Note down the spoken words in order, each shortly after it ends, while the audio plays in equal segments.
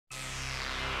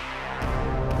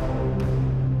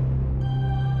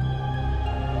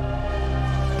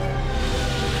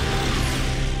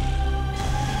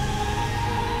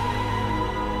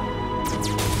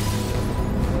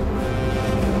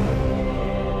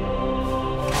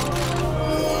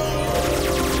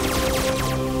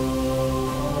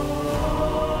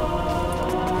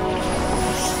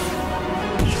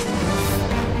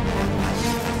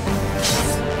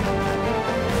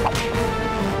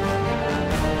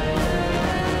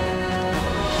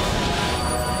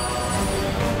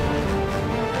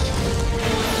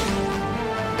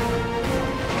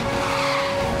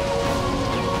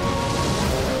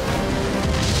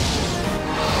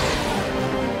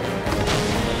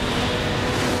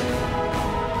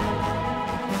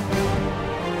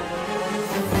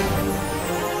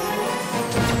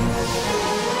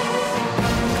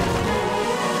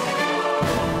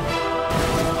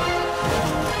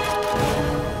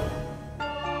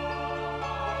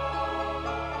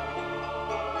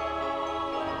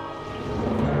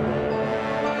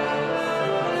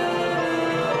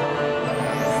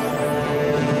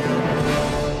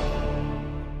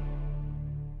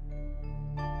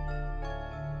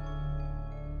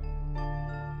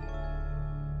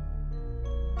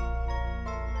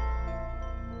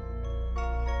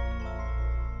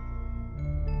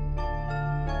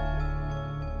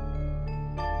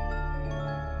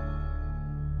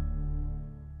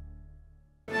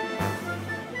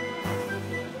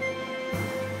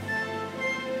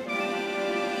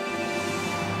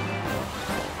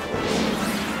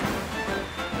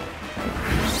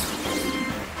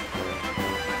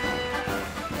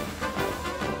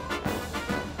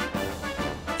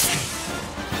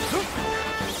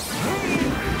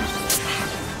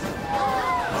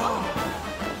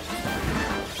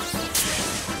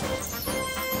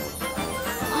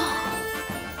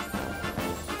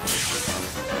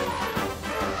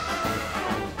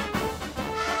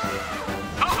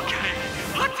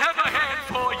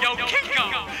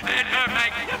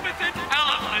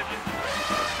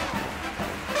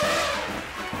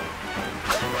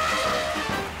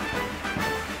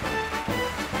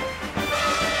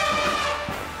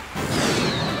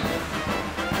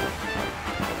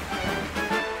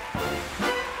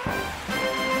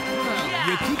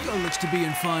to be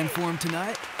in fine form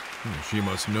tonight. She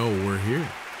must know we're here.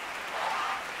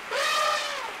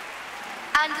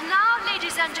 And now,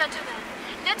 ladies and gentlemen,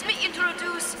 let me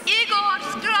introduce Igor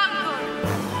Strangler.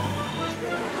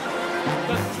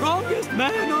 The strongest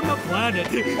man on the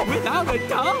planet, without a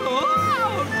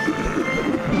doubt!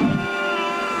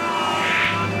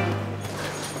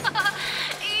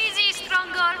 Easy,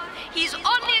 Strangler. He's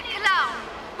only a clown.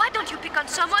 Why don't you pick on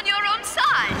someone your own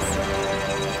size?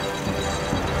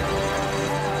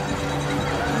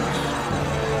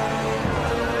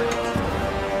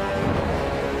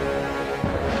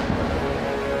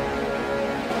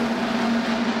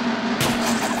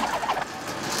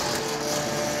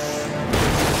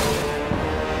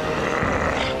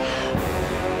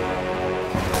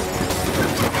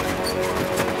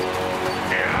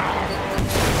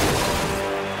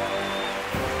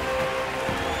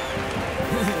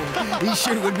 He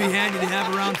sure would be handy to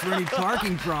have around for any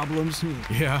parking problems.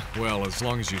 Yeah, well, as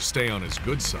long as you stay on his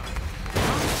good side.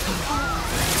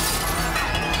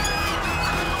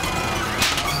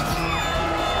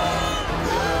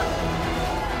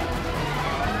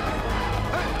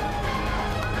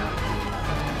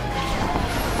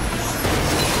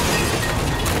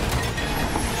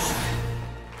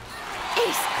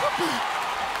 Ace Cooper!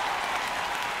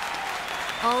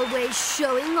 Always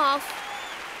showing off.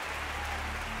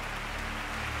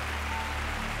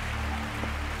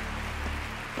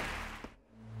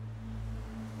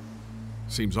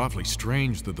 Seems awfully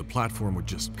strange that the platform would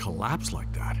just collapse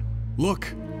like that.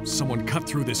 Look, someone cut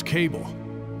through this cable.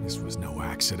 This was no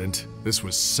accident. This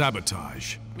was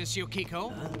sabotage. Monsieur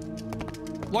Kiko?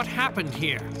 What happened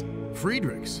here?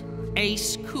 Friedrichs.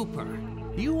 Ace Cooper.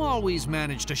 You always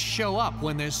manage to show up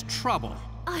when there's trouble.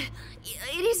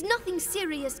 It is nothing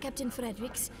serious, Captain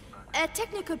Fredericks. A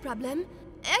technical problem.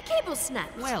 A cable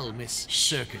snapped. Well, Miss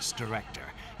Circus Director,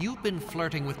 you've been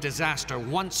flirting with disaster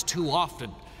once too often.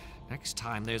 Next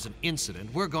time there's an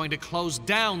incident, we're going to close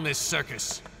down this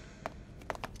circus.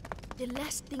 The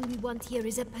last thing we want here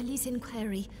is a police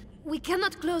inquiry. We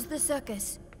cannot close the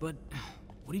circus. But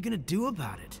what are you gonna do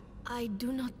about it? I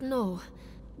do not know.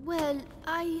 Well,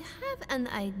 I have an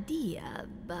idea,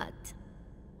 but...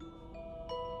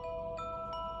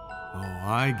 Oh,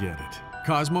 I get it.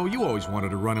 Cosmo, you always wanted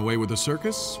to run away with the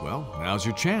circus. Well, now's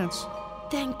your chance.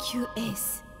 Thank you,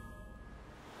 Ace.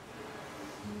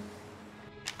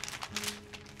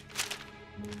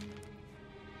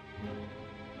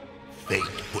 Fate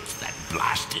puts that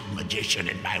blasted magician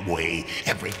in my way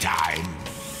every time.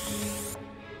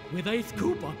 With Ace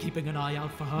Cooper keeping an eye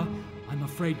out for her, I'm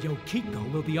afraid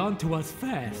Yokiko will be on to us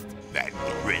fast. Then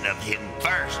get rid of him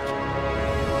first.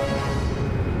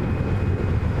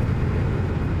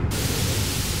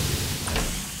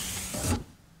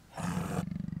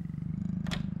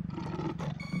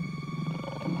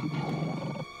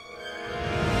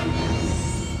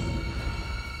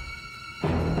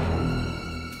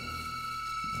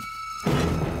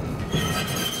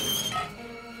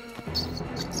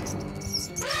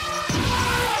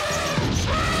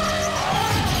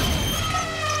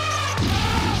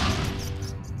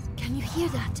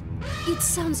 It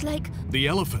sounds like... The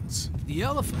elephants. The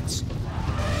elephants?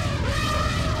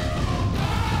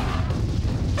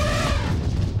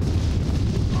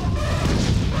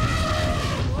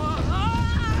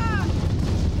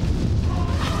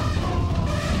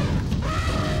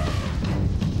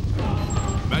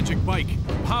 Magic bike,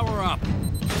 power up.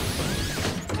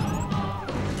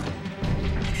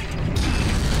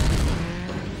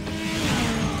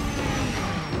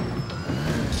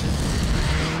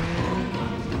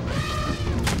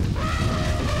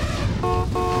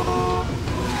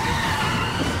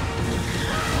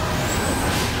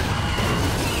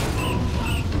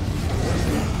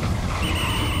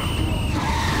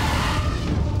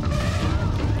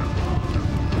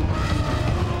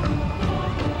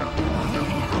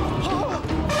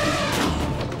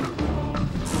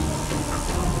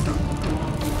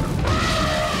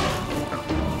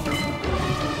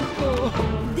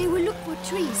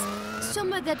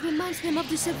 That reminds them of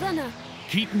the savannah.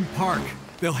 Keaton Park.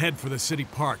 They'll head for the city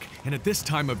park, and at this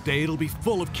time of day, it'll be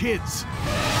full of kids.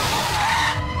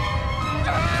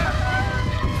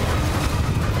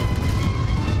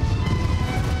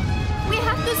 We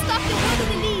have to stop the herd in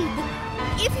the lead.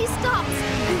 If he stops,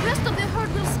 the rest of the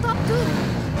herd will stop too.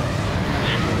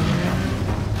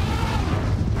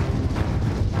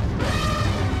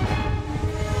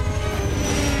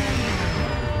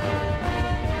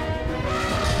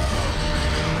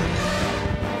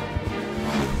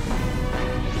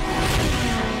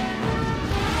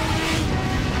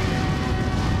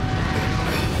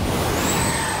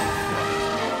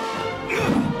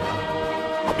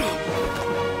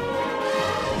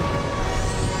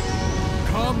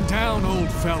 old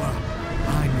fella.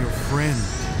 I'm your friend.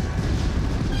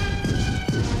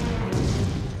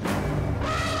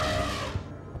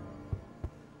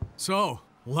 So,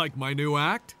 like my new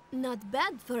act? Not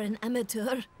bad for an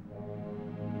amateur.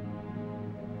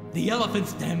 The elephant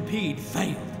stampede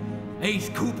failed. Ace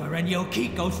Cooper and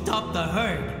Yokiko stopped the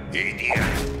herd.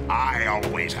 Idiot! I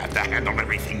always have to handle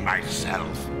everything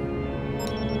myself.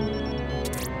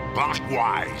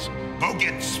 Clockwise. Go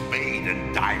get Spade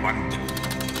and Diamond.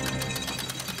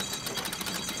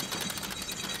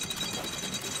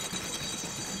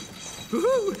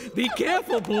 Ooh, be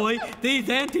careful, boy. These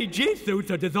anti-G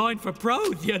suits are designed for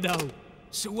pros, you know.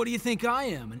 So what do you think I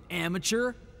am, an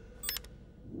amateur?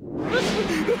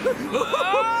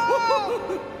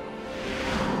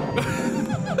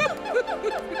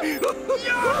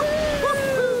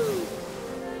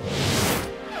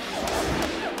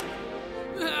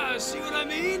 See what I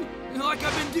mean? Like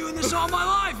I've been doing this all my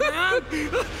life, man!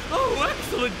 Oh,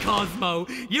 excellent, Cosmo.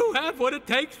 You have what it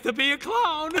takes to be a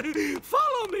clown.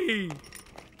 Follow me.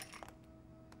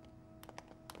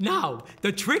 Now,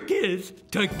 the trick is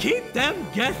to keep them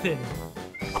guessing.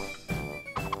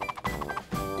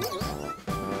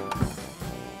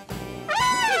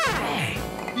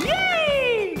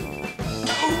 Yay!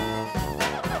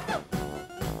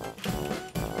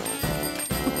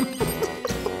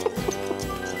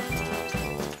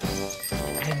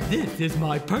 And this is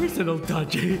my personal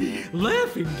touch.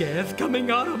 Laughing gas coming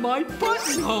out of my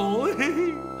buttonhole.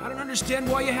 I don't understand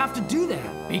why you have to do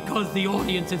that. Because the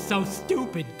audience is so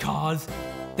stupid, Cos.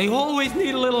 They always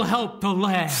need a little help to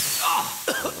laugh.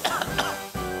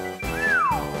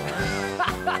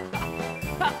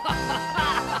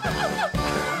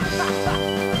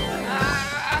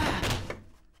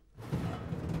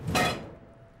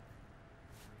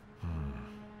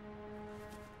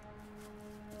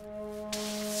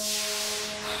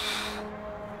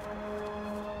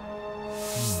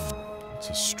 It's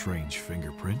a strange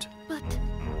fingerprint. But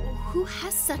who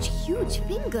has such huge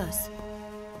fingers?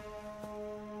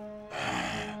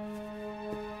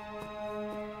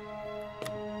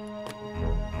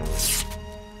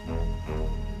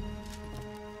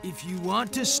 If you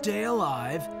want to stay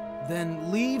alive,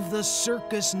 then leave the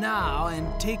circus now and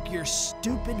take your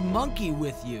stupid monkey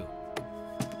with you.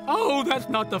 Oh, that's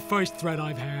not the first threat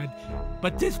I've had.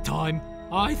 But this time,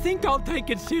 I think I'll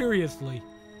take it seriously.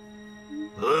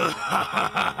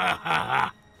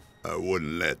 I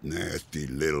wouldn't let nasty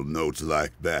little notes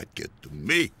like that get to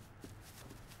me.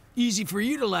 Easy for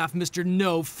you to laugh, Mr.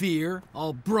 No Fear.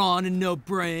 All brawn and no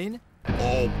brain.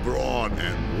 All brawn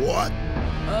and what?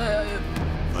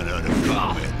 Another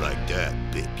comment like that,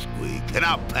 pipsqueak, and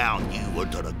I'll pound you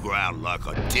into the ground like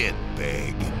a tit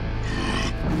bag.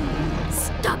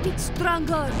 Stop it,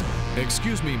 Strongor!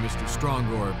 Excuse me, Mr.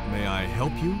 Strongor. May I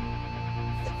help you?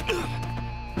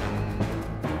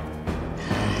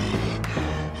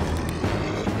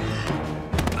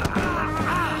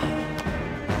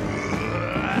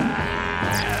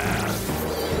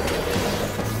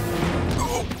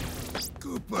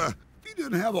 Cooper, if you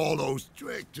didn't have all those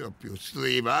tricks up your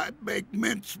sleeve, I'd make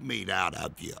mincemeat out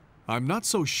of you. I'm not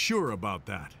so sure about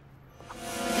that.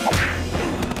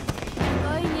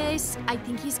 Going, Ace. I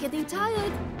think he's getting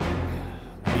tired.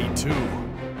 Me too.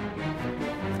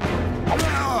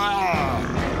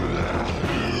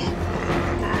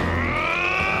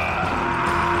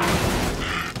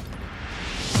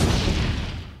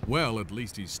 Well, at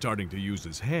least he's starting to use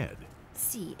his head.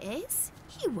 See, Ace?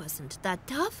 He wasn't that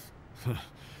tough.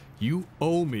 You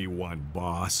owe me one,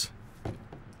 boss.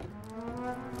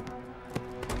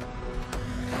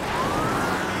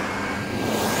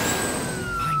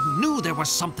 I knew there was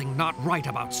something not right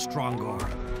about Strongor.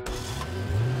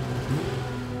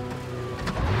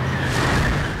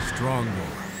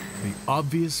 Strongor, the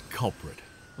obvious culprit.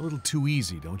 A little too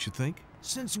easy, don't you think?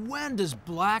 Since when does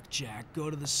Blackjack go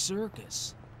to the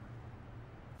circus?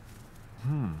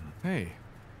 Hey.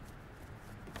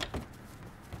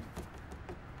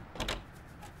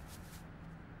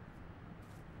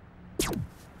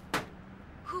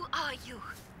 Who are you?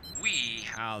 We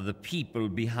are the people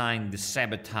behind the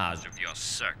sabotage of your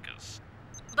circus.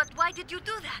 But why did you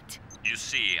do that? You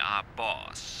see, our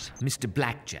boss, Mr.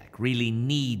 Blackjack, really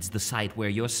needs the site where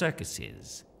your circus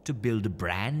is to build a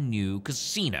brand new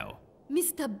casino.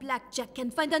 Mr. Blackjack can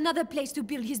find another place to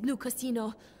build his new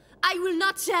casino. I will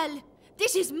not sell.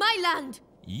 This is my land.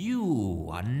 You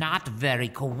are not very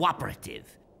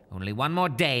cooperative. Only one more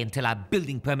day until our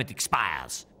building permit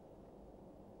expires.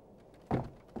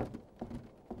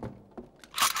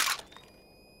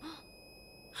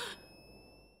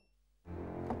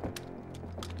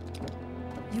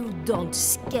 You You don't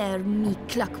scare me,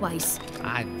 Clockwise.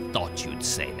 I thought you'd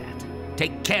say that.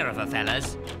 Take care of her,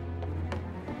 fellas.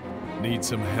 Need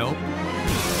some help?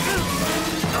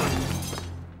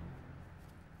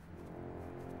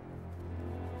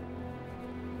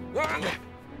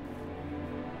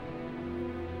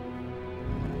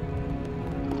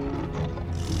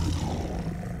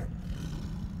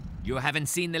 You haven't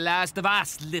seen the last of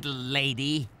us, little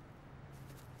lady.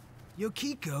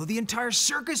 Yukiko, the entire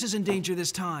circus is in danger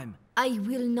this time. I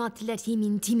will not let him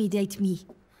intimidate me.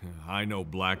 I know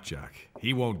Blackjack.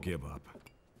 He won't give up.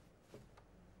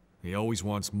 He always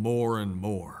wants more and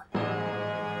more.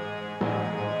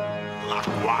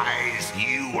 Clockwise,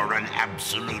 you are an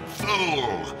absolute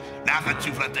fool. Now that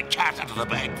you've let the cat out of the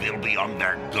bag, they'll be on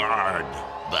their guard.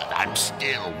 But I'm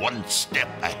still one step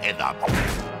ahead of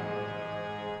them.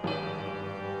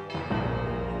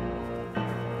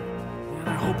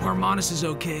 I hope Harmonis is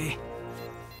okay.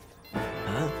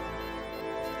 Huh?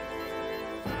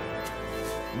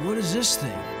 What is this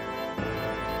thing?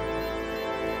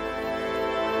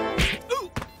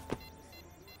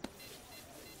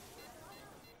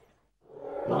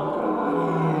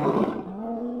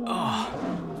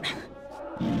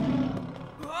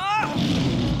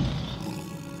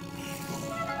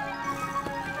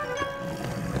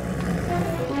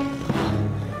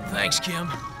 Thanks, Kim.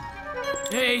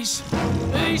 Ace!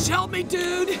 Ace, help me,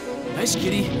 dude! Nice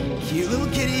kitty. Cute little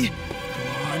kitty.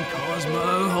 Come on,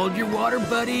 Cosmo. Hold your water,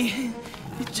 buddy.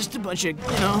 It's just a bunch of,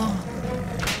 you know...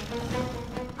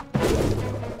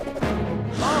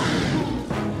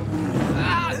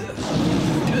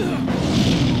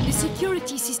 The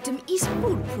security system is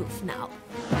foolproof now.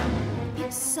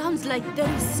 It sounds like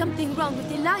there is something wrong with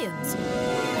the lions.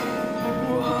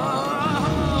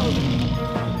 Whoa!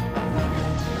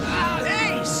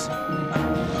 Ace!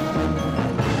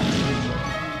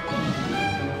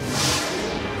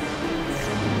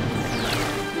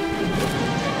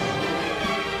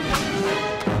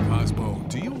 Cosmo,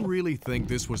 do you really think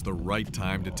this was the right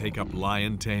time to take up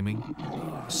lion taming?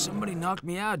 Somebody knocked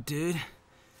me out, dude.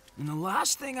 And the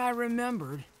last thing I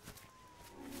remembered...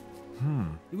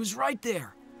 It was right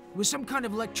there. It was some kind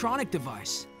of electronic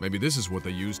device. Maybe this is what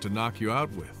they used to knock you out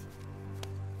with.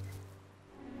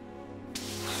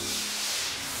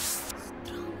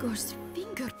 Strongor's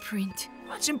fingerprint.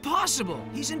 That's impossible.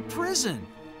 He's in prison.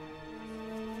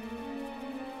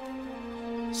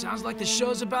 Sounds like the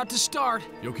show's about to start.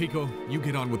 Yukiko, you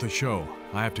get on with the show.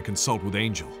 I have to consult with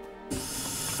Angel.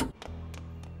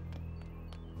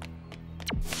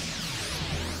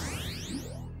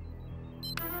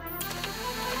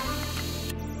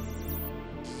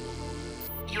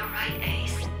 You're right,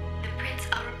 Ace. The prints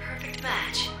are a perfect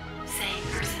match. Same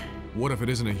person. What if it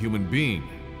isn't a human being?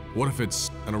 What if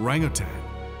it's an orangutan?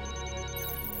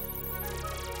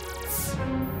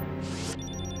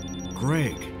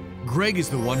 Greg. Greg is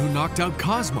the one who knocked out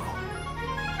Cosmo.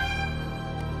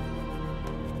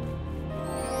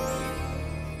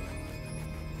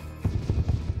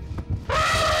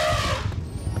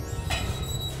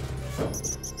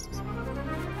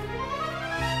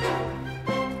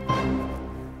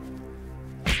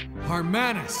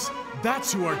 Harmonis!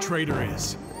 That's who our traitor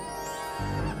is.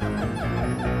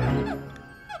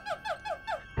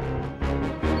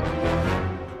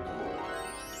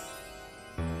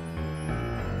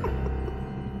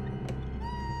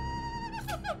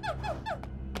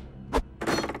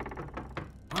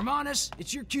 Harmonis,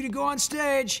 it's your cue to go on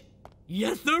stage.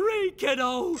 Yes, sirree,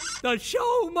 kiddo. The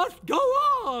show must go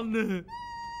on.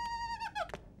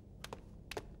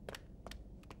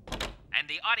 And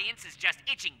the audience is just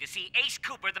itching to see Ace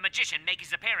Cooper the Magician make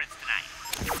his appearance tonight.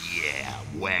 Yeah,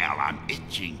 well, I'm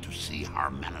itching to see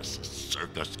Harmonis'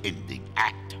 circus-ending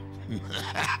act.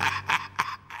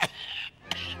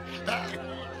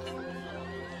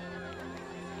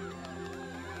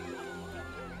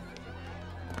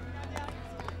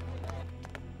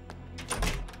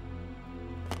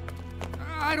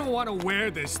 I don't want to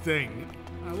wear this thing.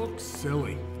 I look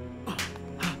silly.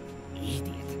 Idiot.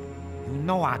 You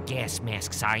know our gas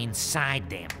masks are inside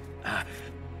them.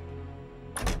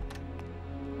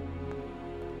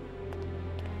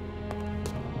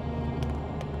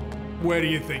 Where do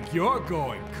you think you're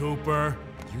going, Cooper?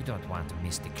 You don't want to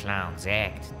miss the clown's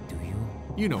act, do you?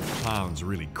 You know clowns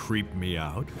really creep me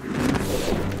out.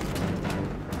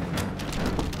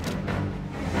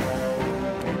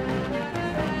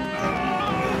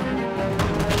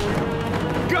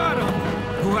 Got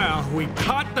him! Well, we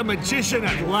caught the magician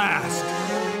at last.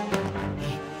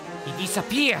 He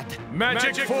disappeared.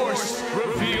 Magic force,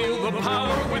 reveal the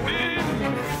power within.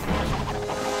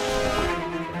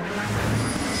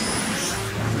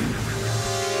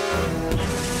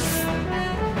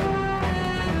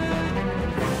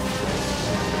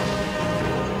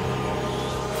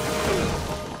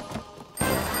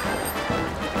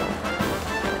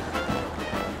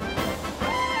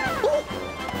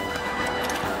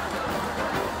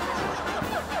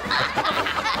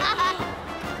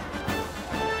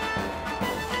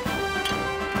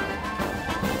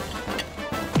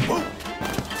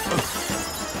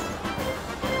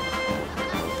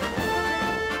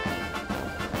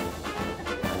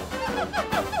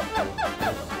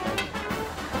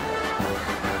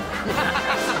 Ladies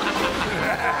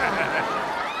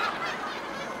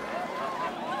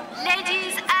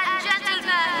and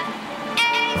gentlemen,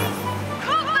 Ace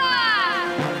Cooper!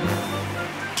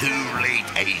 Too late,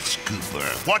 Ace Cooper.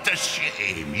 What a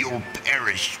shame. You'll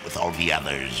perish with all the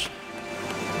others.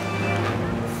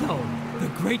 So, the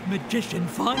great magician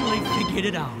finally figured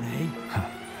it out, eh?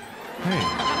 Hey.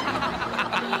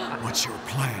 What's your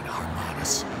plan,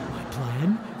 Harmonis? My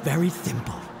plan? Very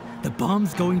simple. The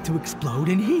bomb's going to explode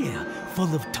in here,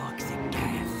 full of toxic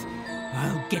gas.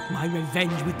 I'll get my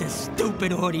revenge with the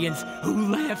stupid audience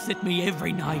who laughs at me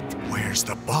every night. Where's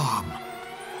the bomb?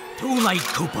 Too late,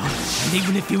 Cooper. And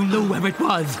even if you knew where it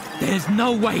was, there's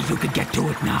no way you could get to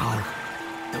it now.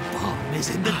 The bomb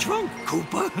is in the trunk,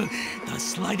 Cooper. The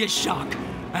slightest shock,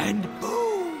 and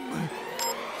boom!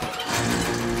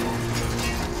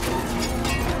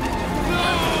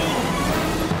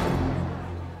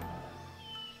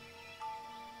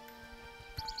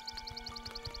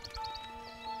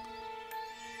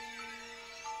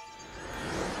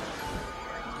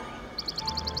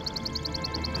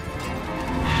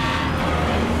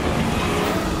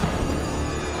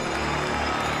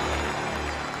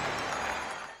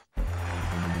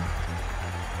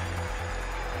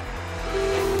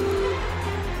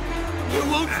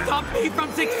 Stop me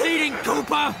from succeeding,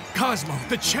 Cooper! Cosmo,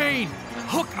 the chain!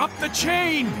 Hook up the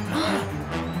chain!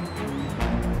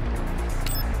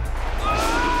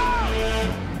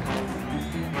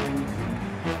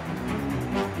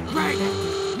 Greg,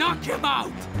 knock him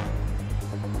out!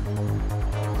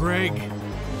 Greg,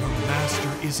 your master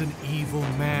is an evil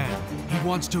man. He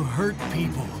wants to hurt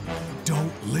people.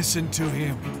 Don't listen to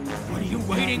him. What are you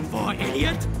waiting for,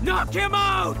 idiot? Knock him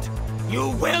out! You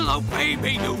will obey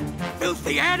me, you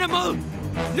filthy animal!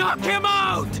 Knock him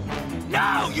out!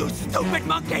 Now, you stupid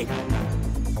monkey!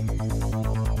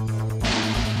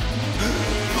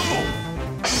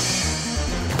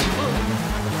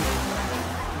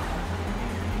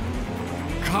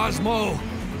 Cosmo,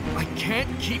 I can't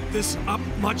keep this up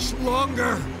much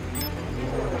longer.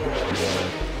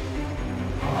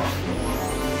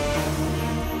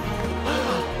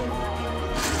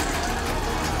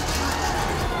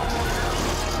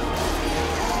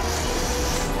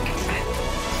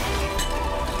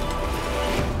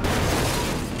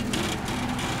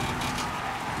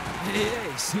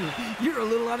 Hey, Ace, you're a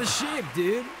little out of shape,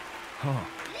 dude.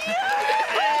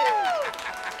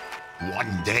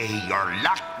 One day your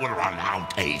luck will run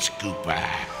out, Ace Cooper.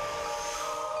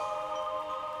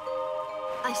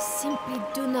 I simply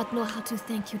do not know how to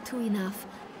thank you two enough.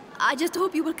 I just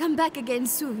hope you will come back again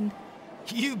soon.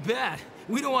 You bet.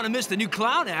 We don't want to miss the new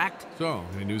clown act. So,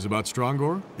 any news about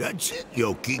Strongor? That's it,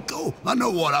 Yokiko. I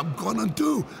know what I'm gonna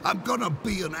do. I'm gonna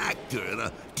be an actor in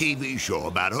a TV show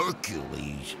about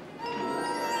Hercules.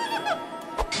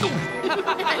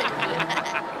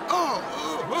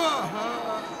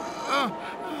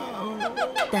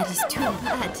 That is too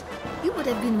bad. You would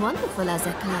have been wonderful as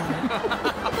a clown.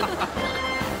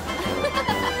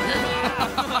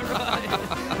 All right.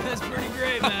 That's pretty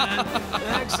great, man.